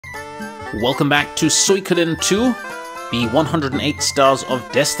Welcome back to Suikoden II, the 108 Stars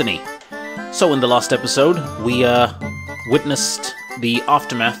of Destiny. So in the last episode, we witnessed the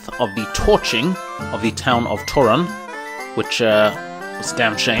aftermath of the torching of the town of Toran, which was a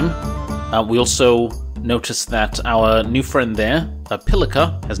damn shame. We also noticed that our new friend there,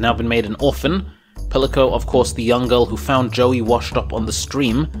 Pilika, has now been made an orphan. Pilika, of course, the young girl who found Jowy washed up on the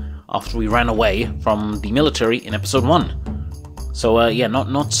stream after we ran away from the military in episode 1. So yeah,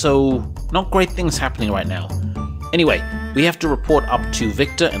 not great things happening right now. Anyway, we have to report up to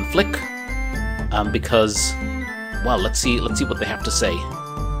Victor and Flick, because, well, let's see what they have to say.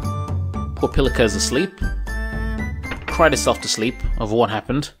 Poor Pilika is asleep, cried herself to sleep over what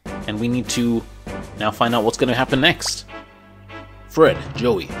happened, and we need to now find out what's going to happen next. Fred,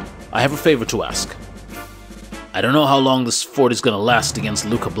 Jowy, I have a favor to ask. I don't know how long this fort is going to last against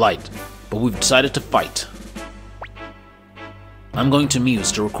Luca Blight, but we've decided to fight. I'm going to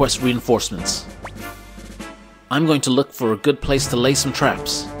Muse to request reinforcements. I'm going to look for a good place to lay some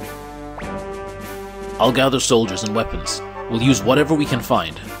traps. I'll gather soldiers and weapons. We'll use whatever we can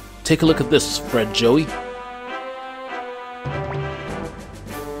find. Take a look at this, Fred, Jowy.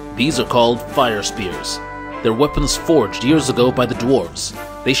 These are called fire spears. They're weapons forged years ago by the dwarves.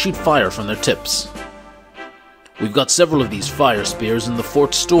 They shoot fire from their tips. We've got several of these fire spears in the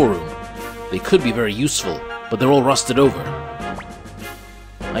fort's storeroom. They could be very useful, but they're all rusted over.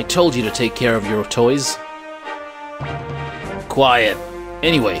 I told you to take care of your toys. Quiet.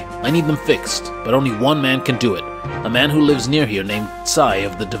 Anyway, I need them fixed, but only one man can do it. A man who lives near here named Sai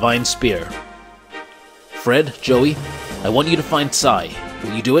of the Divine Spear. Fred, Jowy, I want you to find Sai.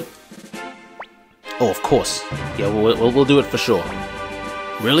 Will you do it? Oh, of course. Yeah, we'll do it for sure.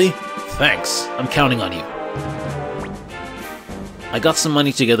 Really? Thanks. I'm counting on you. I got some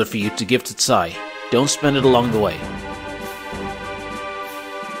money together for you to give to Sai. Don't spend it along the way.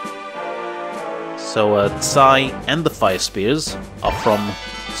 So, Sai and the Fire Spears are from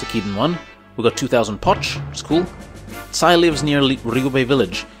Suikoden 1. We got 2,000 poch, which is cool. Sai lives near Ryubei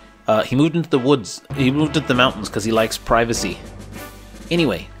village. He moved into the woods. He moved into the mountains because he likes privacy.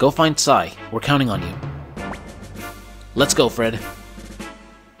 Anyway, go find Sai. We're counting on you. Let's go, Fred.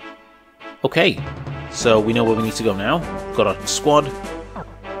 Okay, so we know where we need to go now. Got our squad.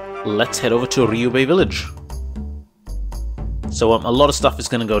 Let's head over to Ryubei village. So, a lot of stuff is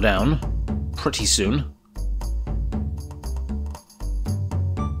going to go down pretty soon.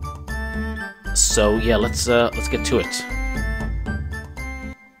 So yeah, let's get to it.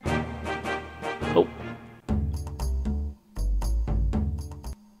 Oh.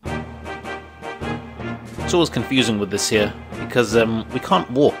 It's always confusing with this here, because we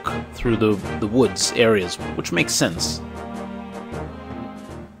can't walk through the woods areas, which makes sense.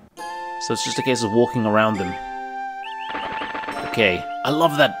 So it's just a case of walking around them. Okay, I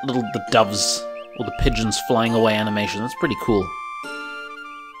love that the doves, or the pigeons flying away animation. That's pretty cool.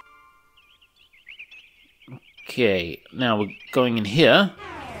 Okay, now we're going in here.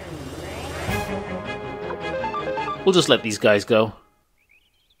 We'll just let these guys go.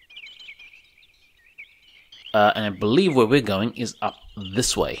 And I believe where we're going is up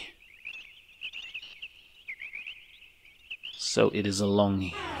this way. So it is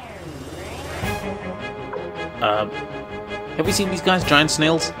along... have we seen these guys? Giant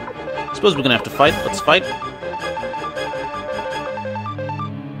snails? I suppose we're gonna have to fight. Let's fight.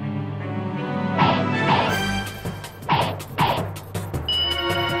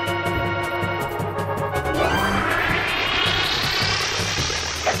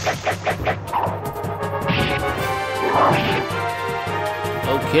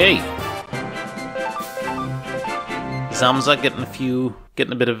 Okay. Zamza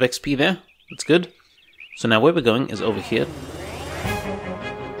getting a bit of XP there. That's good. So now where we're going is over here.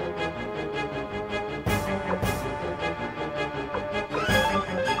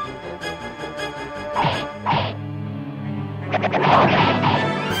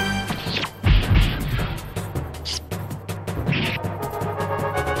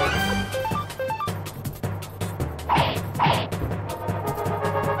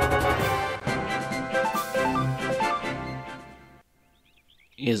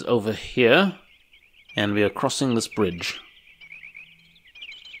 Is over here, and we are crossing this bridge.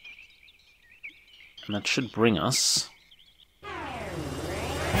 And that should bring us...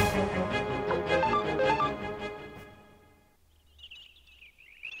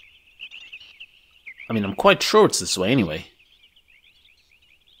 I mean, I'm quite sure it's this way anyway.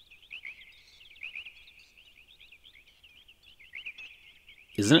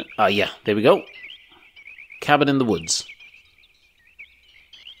 Isn't it? Ah, yeah, there we go. Cabin in the woods.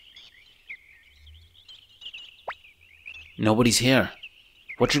 Nobody's here.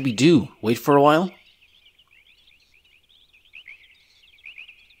 What should we do? Wait for a while?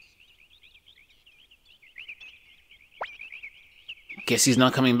 Guess he's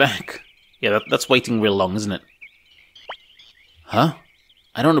not coming back. Yeah, that's waiting real long, isn't it? Huh?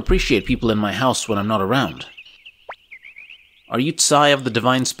 I don't appreciate people in my house when I'm not around. Are you Tsai of the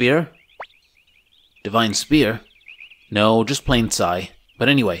Divine Spear? Divine Spear? No, just plain Tsai. But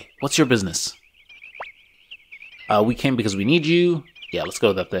anyway, what's your business? We came because we need you. Yeah, let's go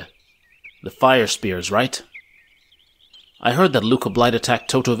with that there. The Fire Spears, right? I heard that Luca Blight attacked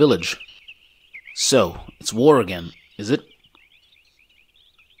Toto Village. So, it's war again, is it?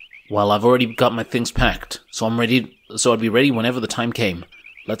 Well, I've already got my things packed, so I'd be ready whenever the time came.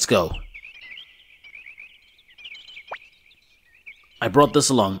 Let's go. I brought this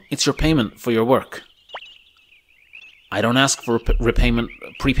along. It's your payment for your work. I don't ask for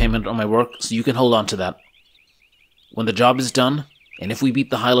prepayment on my work, so you can hold on to that. When the job is done, and if we beat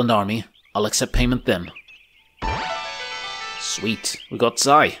the Highland army, I'll accept payment then. Sweet, we got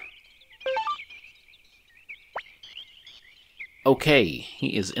Tsai. Okay,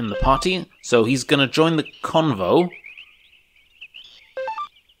 he is in the party, so he's gonna join the convo.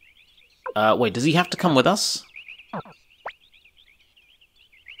 Wait, does he have to come with us?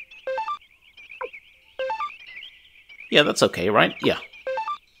 Yeah, that's okay, right? Yeah.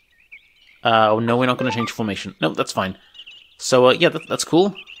 No, we're not gonna change formation. No, that's fine. So, yeah, that's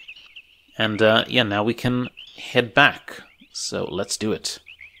cool. And, yeah, now we can head back. So, let's do it.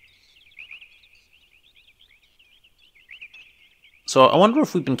 So I wonder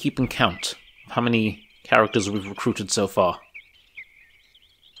if we've been keeping count of how many characters we've recruited so far.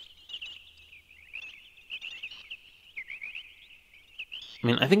 I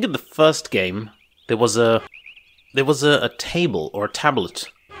mean, I think in the first game there was a table or a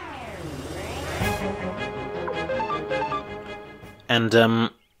tablet, and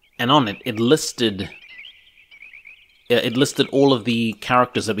on it listed all of the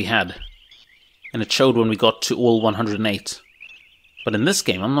characters that we had, and it showed when we got to all 108. But in this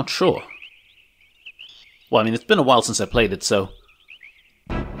game, I'm not sure. Well, I mean, it's been a while since I played it, so...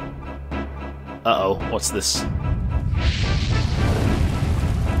 Uh-oh, what's this?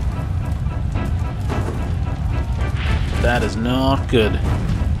 That is not good.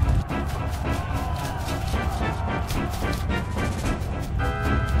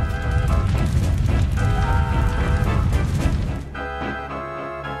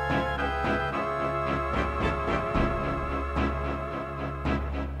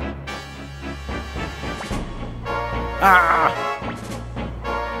 Ah!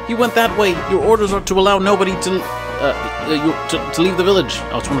 He went that way. Your orders are to allow nobody to leave the village.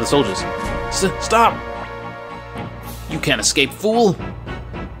 Oh, it's one of the soldiers. Stop! You can't escape, fool!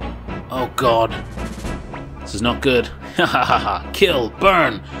 Oh God, this is not good. Ha ha ha ha! Kill,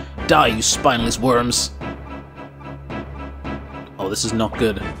 burn, die, you spineless worms! Oh, this is not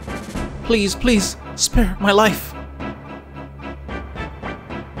good. Please, please, spare my life.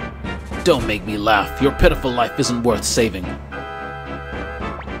 Don't make me laugh. Your pitiful life isn't worth saving.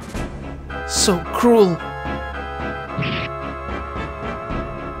 So cruel.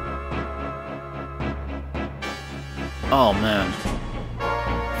 Oh, man.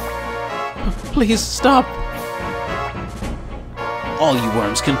 Please, stop. All you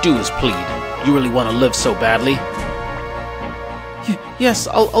worms can do is plead. You really want to live so badly? Yes,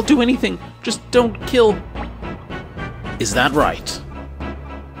 I'll do anything. Just don't kill. Is that right?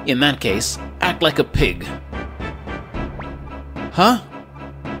 In that case, act like a pig. Huh?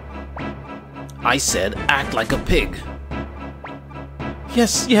 I said act like a pig.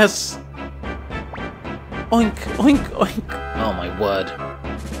 Yes, yes. Oink, oink, oink. Oh my word.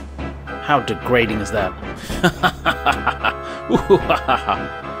 How degrading is that?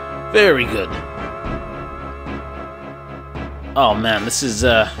 Very good. Oh man, this is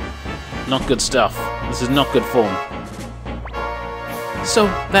not good stuff. This is not good form. So,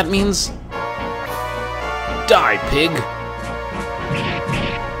 that means... Die, pig!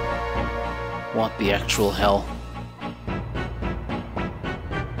 What the actual hell?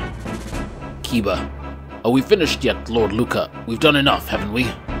 Kiba. Are we finished yet, Lord Luca? We've done enough, haven't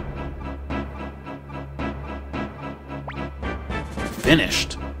we?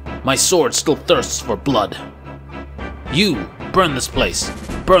 Finished? My sword still thirsts for blood. You, burn this place.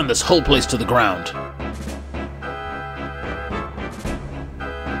 Burn this whole place to the ground.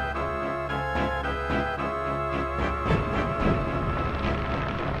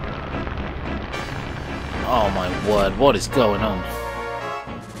 Oh my word, what is going on?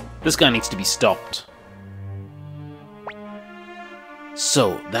 This guy needs to be stopped.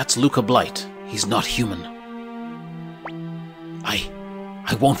 So, that's Luca Blight. He's not human. I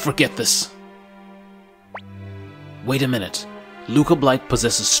I won't forget this. Wait a minute. Luca Blight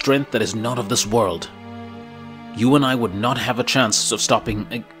possesses strength that is not of this world. You and I would not have a chance of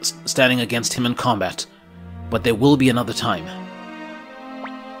standing against him in combat, but there will be another time.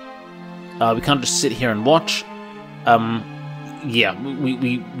 We can't just sit here and watch. Yeah,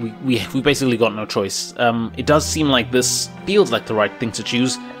 we basically got no choice. It does seem like this feels like the right thing to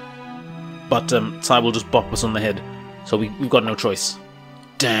choose, but Sai will just bop us on the head, so we've got no choice.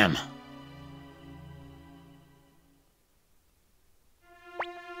 Damn.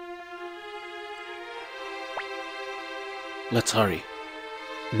 Let's hurry.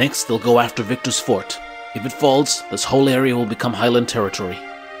 Next, they'll go after Victor's fort. If it falls, this whole area will become Highland territory.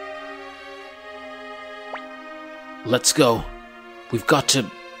 Let's go. We've got to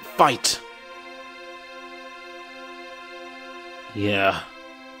fight. Yeah.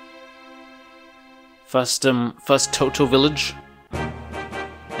 First Toto village,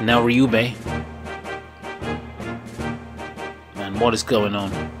 and now Ryubei. Man, what is going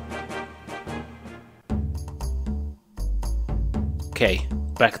on? Okay,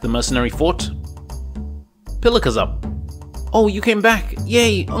 back at the mercenary fort. Pilika's up. Oh, you came back!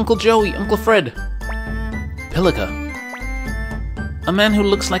 Yay! Uncle Joey, Uncle Fred! Pilika. A man who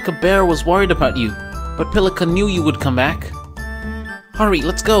looks like a bear was worried about you, but Pilika knew you would come back. Hurry,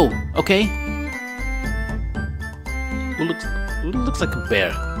 let's go, okay? Who looks like a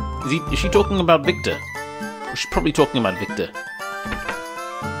bear? Is she talking about Victor? She's probably talking about Victor.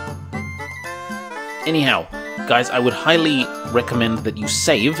 Anyhow, guys, I would highly recommend that you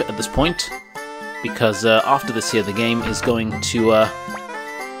save at this point, because after this here, the game is going to,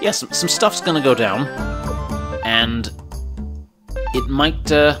 yeah, some stuff's gonna go down, and it might,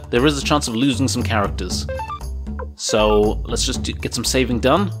 there is a chance of losing some characters. So, let's just get some saving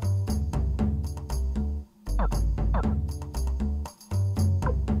done.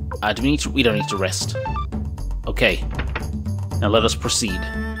 We don't need to rest. Okay, now let us proceed.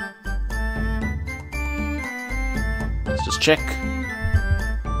 Let's just check.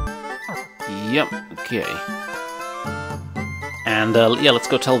 Yep, okay. And, yeah, let's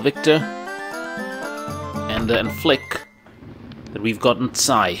go tell Victor and Flick that we've gotten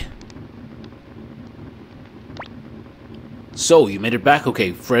Sai. So, you made it back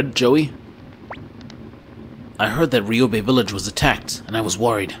okay, Fred, Joey? I heard that Ryubei village was attacked, and I was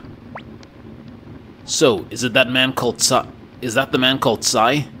worried. So, is that the man called Sai?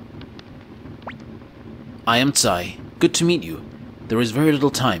 I am Sai. Good to meet you. There is very little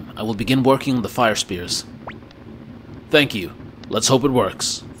time. I will begin working on the fire spears. Thank you. Let's hope it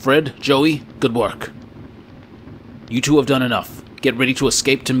works. Fred, Joey, good work. You two have done enough. Get ready to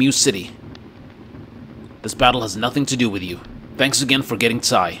escape to Muse City. This battle has nothing to do with you. Thanks again for getting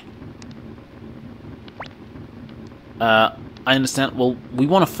Sai. I understand. Well, we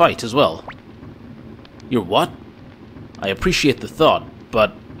want to fight as well. You're what? I appreciate the thought,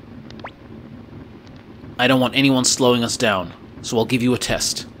 but I don't want anyone slowing us down, so I'll give you a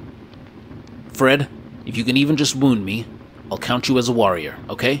test. Fred, if you can even just wound me, I'll count you as a warrior,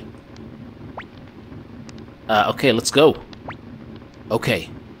 okay? Okay, let's go. Okay,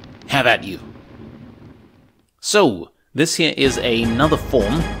 have at you. So, this here is another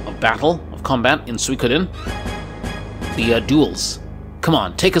form of battle, of combat in Suikoden. The duels. Come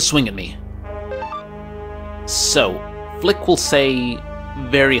on, take a swing at me. So, Flick will say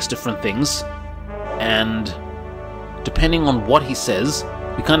various different things, and depending on what he says,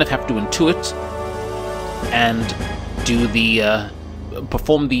 we kind of have to intuit and do the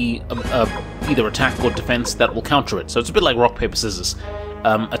perform the either attack or defense that will counter it. So it's a bit like rock paper scissors.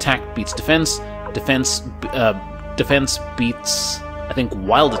 Attack beats defense. Defense beats, I think,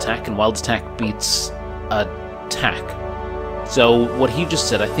 wild attack, and wild attack beats attack. So what he just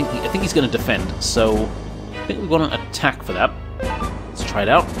said, I think he's going to defend. So I think we're going to attack for that. Let's try it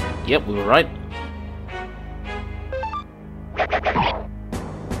out. Yep, we were right.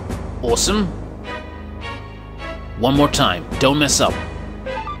 Awesome. One more time. Don't mess up.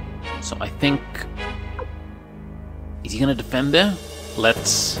 So I think... Is he going to defend there?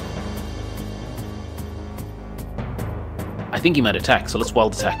 Let's... I think he might attack, so let's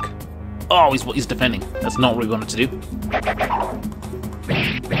wild attack. Oh, he's defending. That's not what we wanted to do.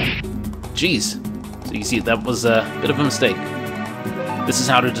 Jeez. So you see, that was a bit of a mistake. This is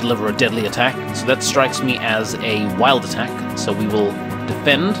how to deliver a deadly attack. So that strikes me as a wild attack. So we will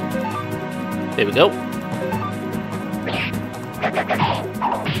defend. There we go.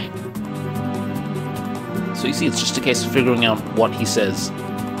 So you see, it's just a case of figuring out what he says.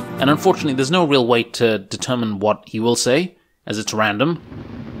 And unfortunately, there's no real way to determine what he will say, as it's random.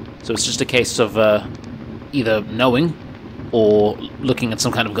 So it's just a case of either knowing or looking at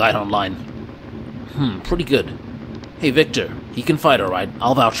some kind of guide online. Pretty good. Hey, Victor, he can fight alright.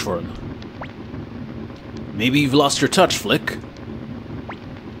 I'll vouch for him. Maybe you've lost your touch, Flick.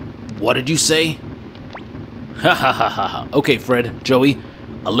 What did you say? Ha ha ha ha ha. Okay, Fred, Joey,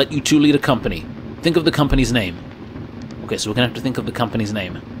 I'll let you two lead a company. Think of the company's name. Okay, so we're gonna have to think of the company's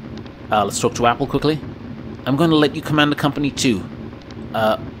name. Let's talk to Apple quickly. I'm gonna let you command the company too.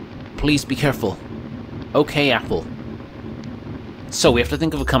 Please be careful. Okay, Apple. So we have to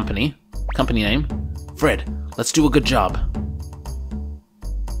think of a company. Company name. Fred, let's do a good job.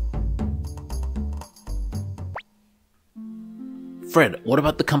 Fred, what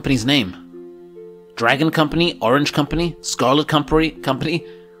about the company's name? Dragon Company, Orange Company, Scarlet Company,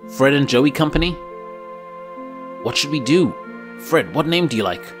 Fred and Joey Company? What should we do? Fred, what name do you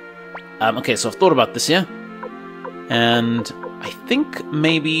like? Okay, so I've thought about this, yeah? And I think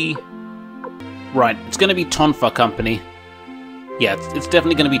maybe... Right, it's gonna be Tonfa Company. Yeah, it's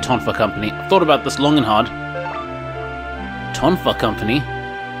definitely gonna be Tonfa Company. I've thought about this long and hard. Tonfa Company?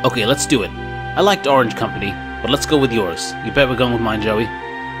 Okay, let's do it. I liked Orange Company, but let's go with yours. You bet we're going with mine, Joey.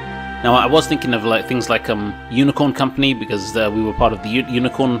 Now, I was thinking of things like Unicorn Company, because we were part of the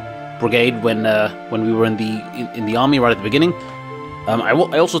Unicorn Brigade when we were in the army right at the beginning. I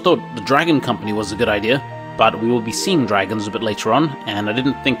also thought the Dragon Company was a good idea, but we will be seeing dragons a bit later on, and I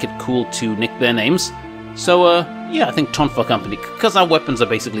didn't think it cool to nick their names. So, yeah, I think Tonfa Company, because our weapons are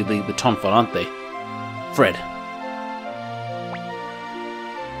basically the Tonfa, aren't they? Fred.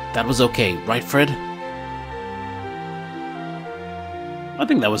 That was okay, right, Fred? I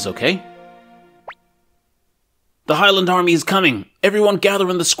think that was okay. The Highland Army is coming! Everyone gather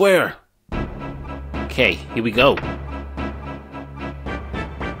in the square! Okay, here we go.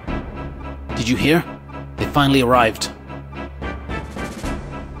 Did you hear? They finally arrived.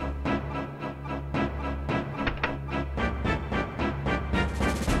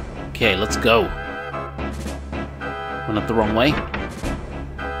 Okay, let's go. Went up the wrong way.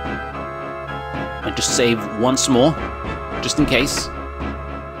 I just save once more, just in case.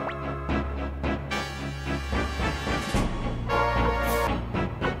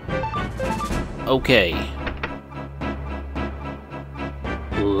 Okay.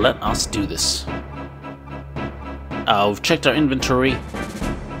 Let us do this. We've checked our inventory.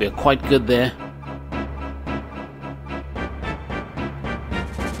 We're quite good there.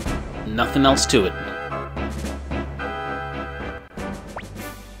 Nothing else to it.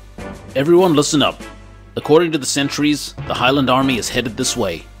 Everyone listen up. According to the sentries, the Highland Army is headed this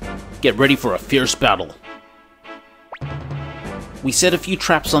way. Get ready for a fierce battle. We set a few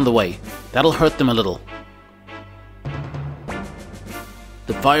traps on the way. That'll hurt them a little.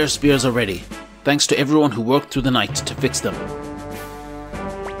 The fire spears are ready, thanks to everyone who worked through the night to fix them.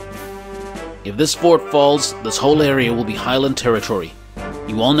 If this fort falls, this whole area will be Highland territory.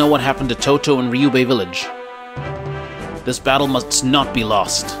 You all know what happened to Toto and Ryubei village. This battle must not be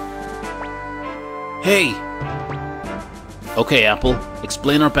lost. Hey! Okay, Apple,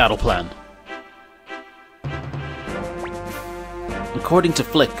 explain our battle plan. According to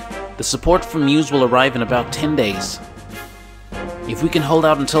Flick, the support from Muse will arrive in about 10 days. If we can hold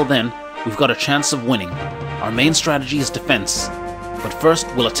out until then, we've got a chance of winning. Our main strategy is defense, but first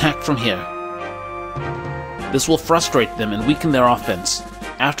we'll attack from here. This will frustrate them and weaken their offense.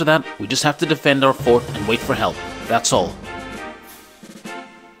 After that, we just have to defend our fort and wait for help. That's all.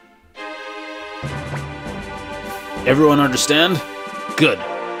 Everyone understand? Good.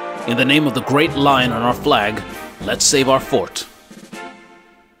 In the name of the great lion on our flag, let's save our fort.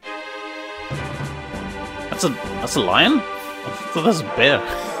 That's a lion? I thought that's a bear.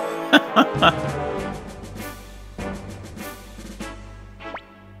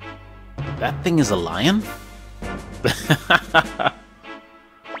 That thing is a lion?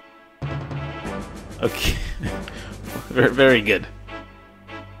 Okay. Very good.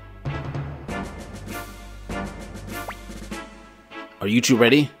 Are you two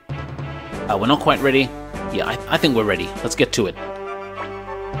ready? We're not quite ready. Yeah, I think we're ready. Let's get to it.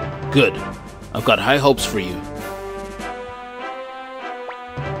 Good. I've got high hopes for you.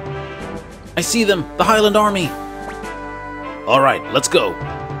 I see them! The Highland Army! Alright, let's go.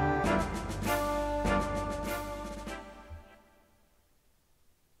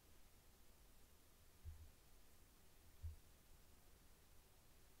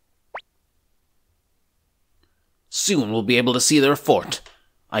 Soon we'll be able to see their fort.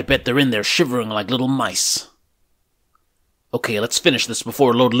 I bet they're in there shivering like little mice. Okay, let's finish this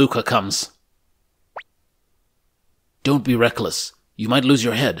before Lord Luca comes. Don't be reckless. You might lose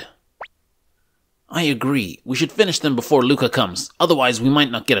your head. I agree. We should finish them before Luca comes. Otherwise, we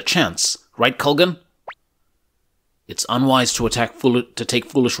might not get a chance. Right, Kulgan? It's unwise to take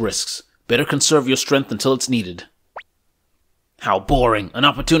foolish risks. Better conserve your strength until it's needed. How boring. An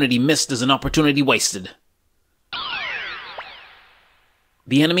opportunity missed is an opportunity wasted.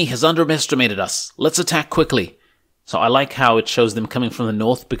 The enemy has underestimated us. Let's attack quickly. So I like how it shows them coming from the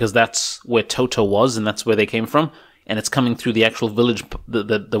north, because that's where Toto was, and that's where they came from. And it's coming through the actual village,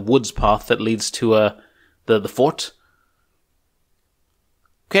 the woods path that leads to the fort.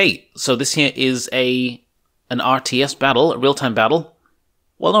 Okay, so this here is an RTS battle, a real-time battle.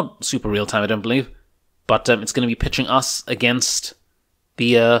 Well, not super real-time, I don't believe. But it's going to be pitching us against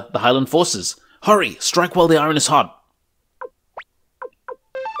the Highland forces. Hurry! Strike while the iron is hot!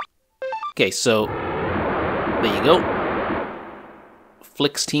 Okay, so there you go.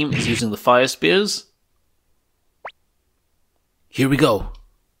 Flick's team is using the fire spears. Here we go.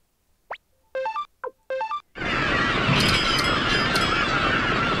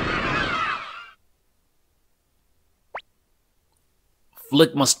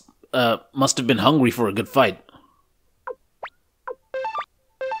 Flick must have been hungry for a good fight.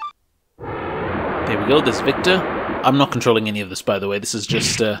 There we go, there's Victor. I'm not controlling any of this, by the way. This is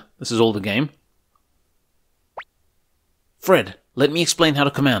just, this is all the game. Fred, let me explain how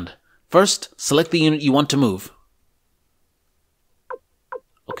to command. First, select the unit you want to move.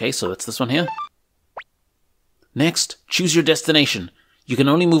 Okay, so that's this one here. Next, choose your destination. You can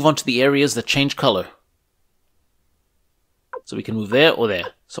only move on to the areas that change color. So we can move there or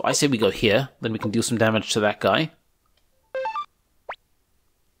there. So I say we go here, then we can do some damage to that guy.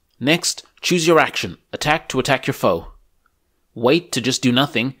 Next, choose your action. Attack to attack your foe. Wait to just do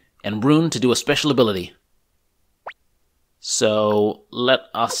nothing, and Rune to do a special ability. So let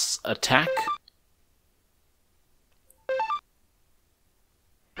us attack.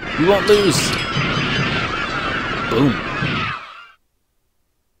 We won't lose. Boom.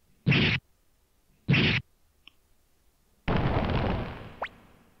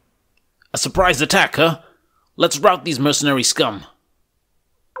 A surprise attack, huh? Let's rout these mercenary scum.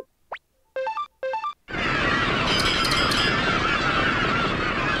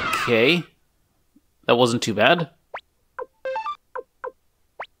 Okay. That wasn't too bad.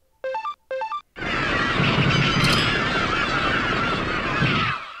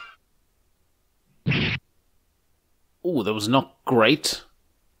 Ooh, that was not great.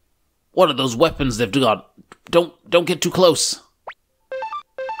 What are those weapons they've got? Don't get too close.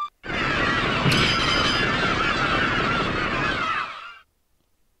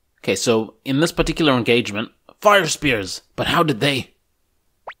 Okay, so in this particular engagement, fire spears. But how did they?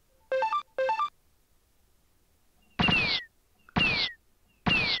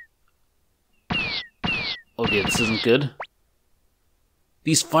 Oh dear, this isn't good.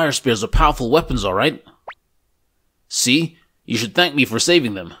 These fire spears are powerful weapons, alright? See? You should thank me for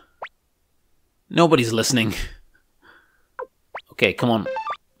saving them. Nobody's listening. Okay, come on.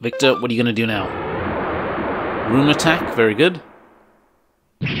 Victor, what are you gonna do now? Rune attack, very good.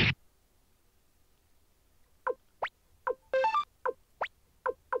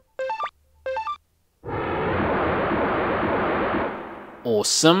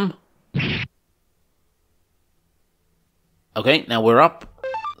 Awesome. Okay, now we're up.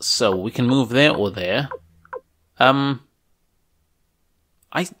 So we can move there or there. I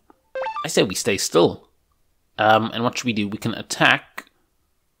say we stay still. And what should we do? We can attack.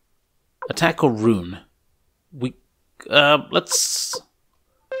 Attack or Rune? Let's...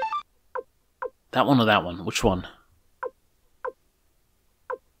 That one or that one? Which one?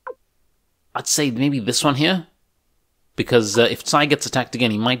 I'd say maybe this one here. Because if Tsai gets attacked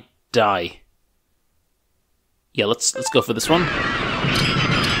again, he might die. Yeah, let's go for this one.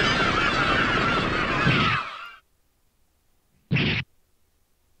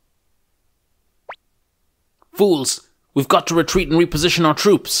 Fools! We've got to retreat and reposition our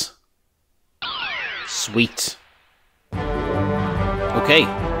troops. Sweet. Okay,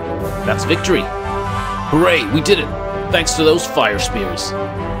 that's victory. Hooray, we did it! Thanks to those fire spears.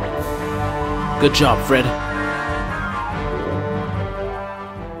 Good job, Fred.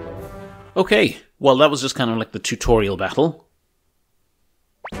 Okay, well that was just kind of like the tutorial battle.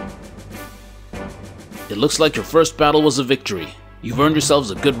 It looks like your first battle was a victory. You've earned yourselves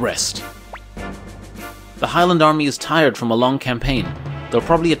a good rest. The Highland army is tired from a long campaign. They'll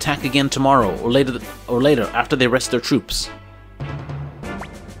probably attack again tomorrow or later after they rest their troops.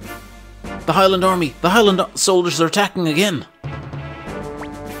 The Highland army! The Highland soldiers are attacking again!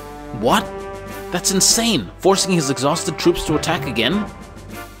 What? That's insane! Forcing his exhausted troops to attack again?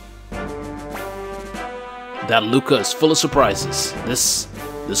 That Luca is full of surprises. This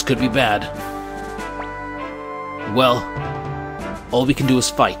could be bad. Well, all we can do is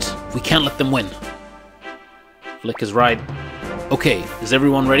fight. We can't let them win. Flick is right. Okay, is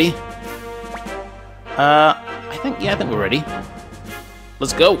everyone ready? I think we're ready.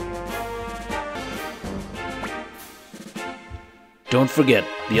 Let's go. Don't forget,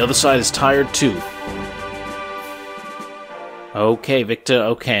 the other side is tired too. Okay, Victor,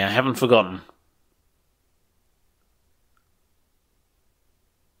 okay, I haven't forgotten.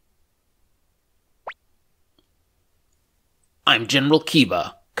 I'm General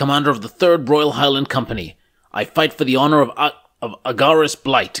Kiba, commander of the 3rd Royal Highland Company. I fight for the honor of Agaris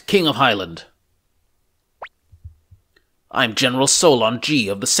Blight, King of Highland. I'm General Solon G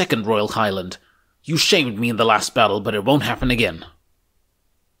of the 2nd Royal Highland. You shamed me in the last battle, but it won't happen again.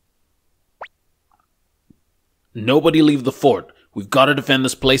 Nobody leave the fort. We've got to defend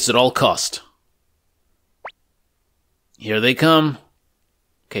this place at all cost. Here they come.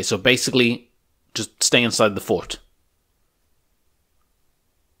 Okay, so basically, just stay inside the fort.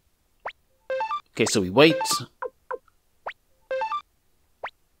 Okay, so we wait.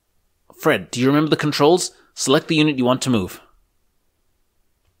 Fred, do you remember the controls? Select the unit you want to move.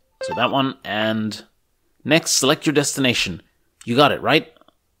 So that one, and next, select your destination. You got it, right?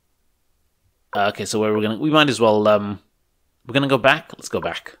 Okay, so where we might as well, we're gonna go back? Let's go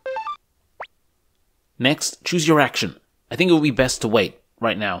back. Next, choose your action. I think it would be best to wait,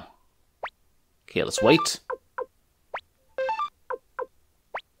 right now. Okay, let's wait.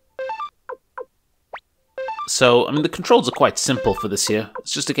 So, I mean, the controls are quite simple for this here.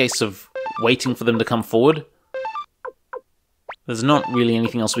 It's just a case of waiting for them to come forward. There's not really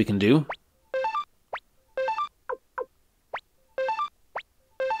anything else we can do.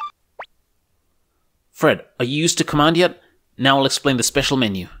 Fred, are you used to command yet? Now I'll explain the special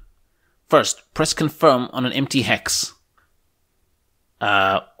menu. First, press confirm on an empty hex.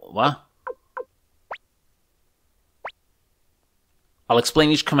 What? I'll explain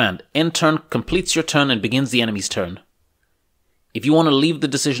each command. End turn completes your turn and begins the enemy's turn. If you want to leave the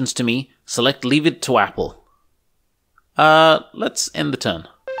decisions to me, select Leave It to Apple. Let's end the turn.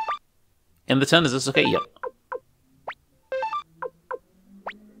 End the turn, is this okay? Yep.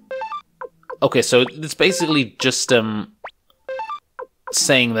 Okay, so it's basically just,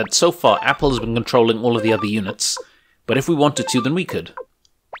 saying that so far Apple has been controlling all of the other units, but if we wanted to, then we could.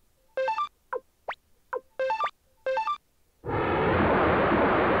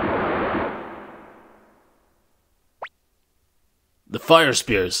 The fire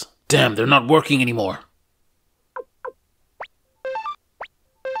spears. Damn, they're not working anymore.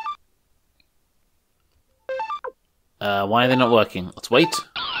 Why are they not working? Let's wait.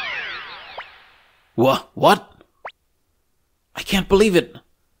 What? I can't believe it.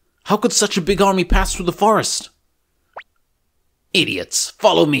 How could such a big army pass through the forest? Idiots!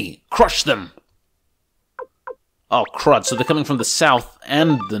 Follow me! Crush them! Oh, crud. So they're coming from the south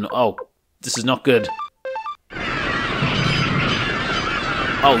and the... Oh, this is not good.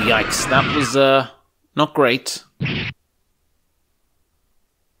 Oh, yikes. That was, not great.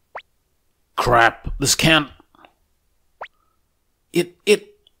 Crap. This can't...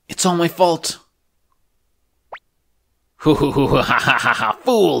 It's all my fault. Hoo hoo hoo ha ha ha ha!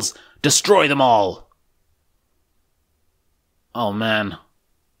 Fools! Destroy them all! Oh, man.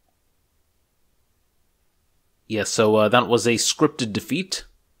 Yeah, so, that was a scripted defeat.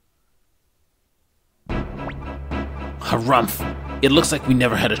 Harumph! It looks like we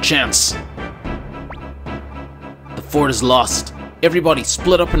never had a chance. The fort is lost. Everybody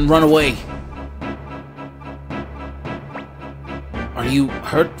split up and run away. Are you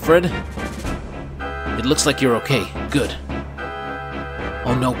hurt, Fred? It looks like you're okay. Good.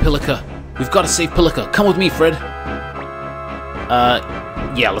 Oh no, Pilika. We've got to save Pilika. Come with me, Fred.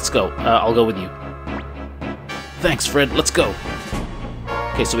 Yeah, let's go. I'll go with you. Thanks, Fred. Let's go.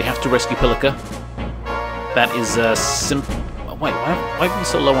 Okay, so we have to rescue Pilika. That is, Wait, why are we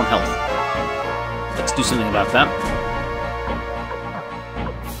so low on health? Let's do something about that.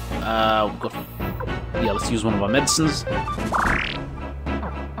 Yeah, let's use one of our medicines.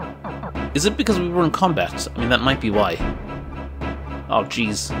 Is it because we were in combat? I mean, that might be why. Oh,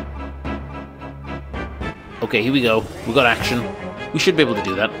 jeez. Okay, here we go. We've got action. We should be able to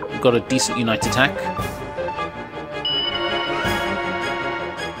do that. We've got a decent Unite attack.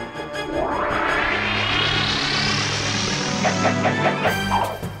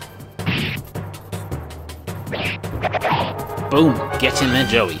 Boom! Get in there,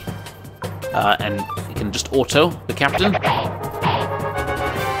 Joey. And you can just auto the captain.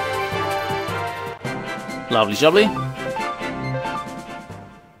 Lovely jubbly.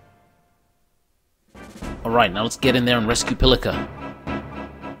 Alright, now let's get in there and rescue Pilika.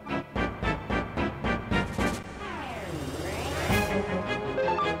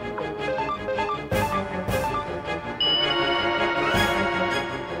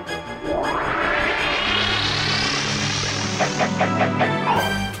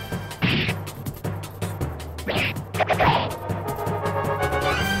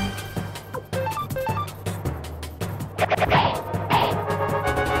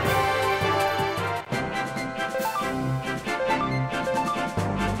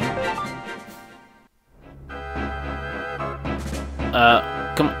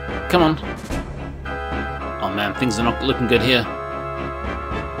 Come on. Oh man, things are not looking good here.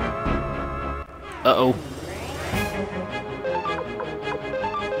 Uh-oh.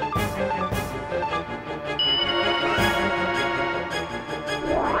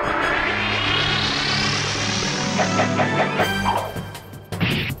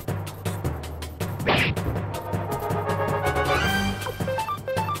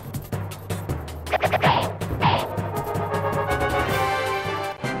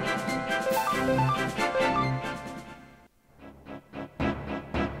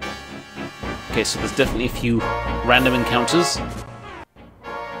 Okay, so there's definitely a few random encounters.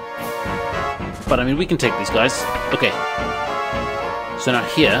 But I mean, we can take these guys. Okay. So now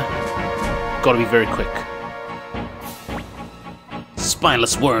here, gotta be very quick.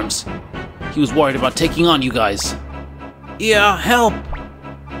 Spineless worms. He was worried about taking on you guys. Yeah, help!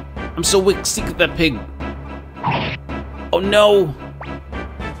 I'm so weak, sick of that pig. Oh no!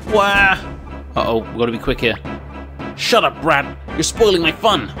 Wah! Uh-oh, we gotta be quick here. Shut up, brat! You're spoiling my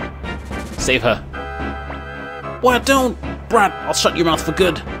fun! Save her. What? Don't! Brat, I'll shut your mouth for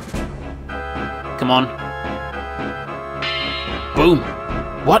good. Come on. Boom!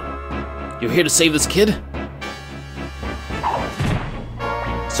 What? You're here to save this kid?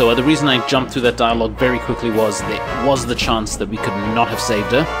 So the reason I jumped through that dialogue very quickly was there was the chance that we could not have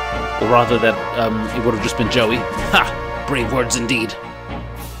saved her. Or rather that it would have just been Jowy. Ha! Brave words indeed.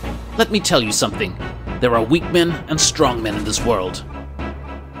 Let me tell you something. There are weak men and strong men in this world.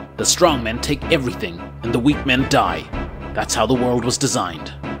 The strong men take everything, and the weak men die. That's how the world was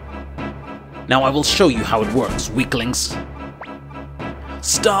designed. Now I will show you how it works, weaklings.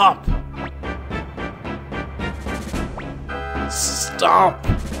 Stop! Stop!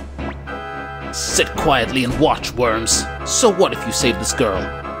 Sit quietly and watch, worms. So what if you save this girl?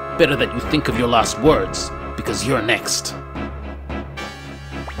 Better that you think of your last words, because you're next.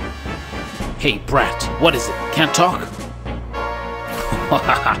 Hey, brat, what is it? Can't talk?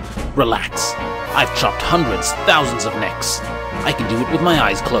 Relax. I've chopped hundreds, thousands of necks. I can do it with my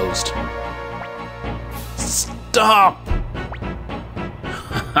eyes closed. Stop!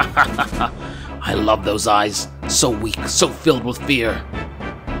 I love those eyes. So weak, so filled with fear.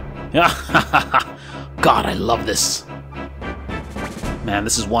 God, I love this. Man,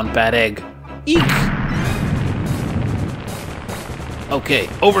 this is one bad egg. Eek! Okay,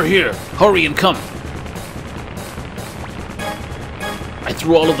 over here. Hurry and come. I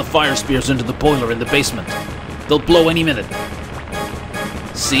threw all of the fire spears into the boiler in the basement. They'll blow any minute.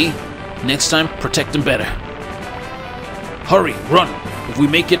 See? Next time, protect them better. Hurry, run. If we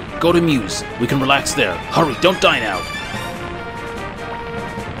make it, go to Muse. We can relax there. Hurry, don't die now.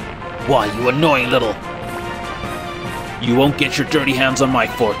 Why, you annoying little... You won't get your dirty hands on my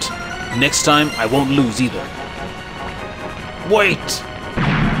fort. Next time, I won't lose either. Wait!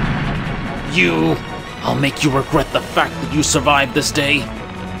 You... I'll make you regret the fact that you survived this day.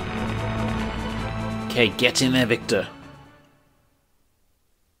 Okay, get in there, Victor.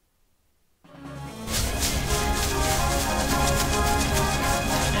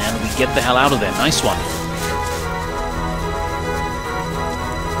 And we get the hell out of there. Nice one.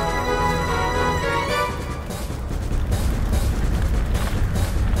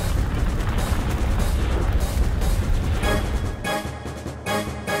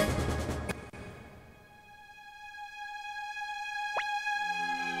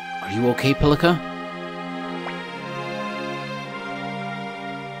 Are you okay, Pilika?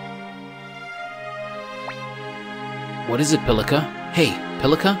 What is it, Pilika? Hey,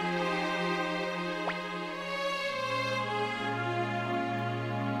 Pilika?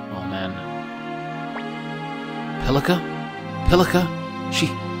 Oh, man. Pilika? Pilika? She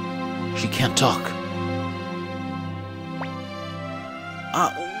can't talk.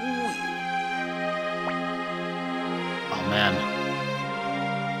 Oh, man.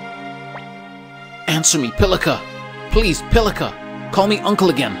 Answer me, Pilika! Please, Pilika! Call me Uncle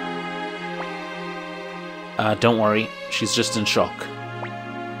again! Don't worry. She's just in shock.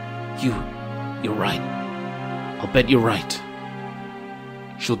 You're right. I'll bet you're right.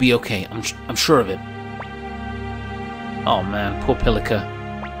 She'll be okay. I'm sure of it. Oh man, poor Pilika.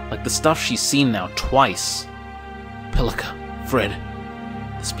 Like the stuff she's seen now twice. Pilika, Fred,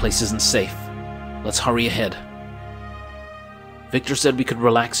 this place isn't safe. Let's hurry ahead. Victor said we could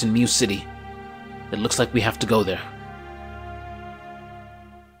relax in Muse City. It looks like we have to go there.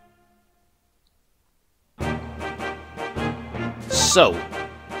 So,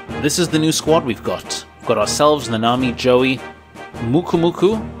 this is the new squad we've got. We've got ourselves, Nanami, Jowy,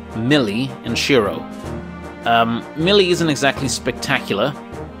 Mukumuku, Millie, and Shiro. Millie isn't exactly spectacular,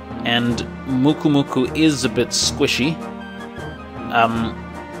 and Mukumuku is a bit squishy.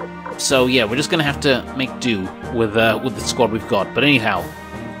 So yeah, we're just gonna have to make do with the squad we've got. But anyhow,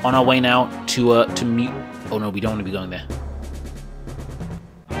 on our way now to Mew. Oh no, we don't want to be going there.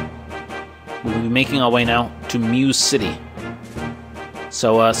 We'll be making our way now to Mew City.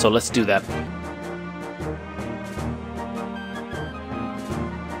 So let's do that.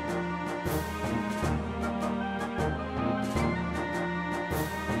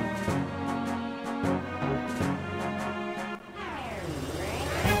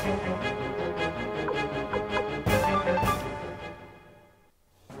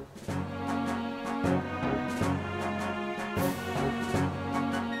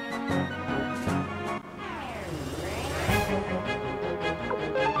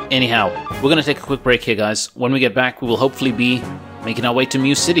 Anyhow, we're going to take a quick break here, guys. When we get back, we will hopefully be making our way to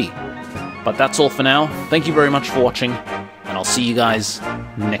Mew City. But that's all for now. Thank you very much for watching, and I'll see you guys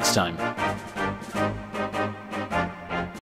next time.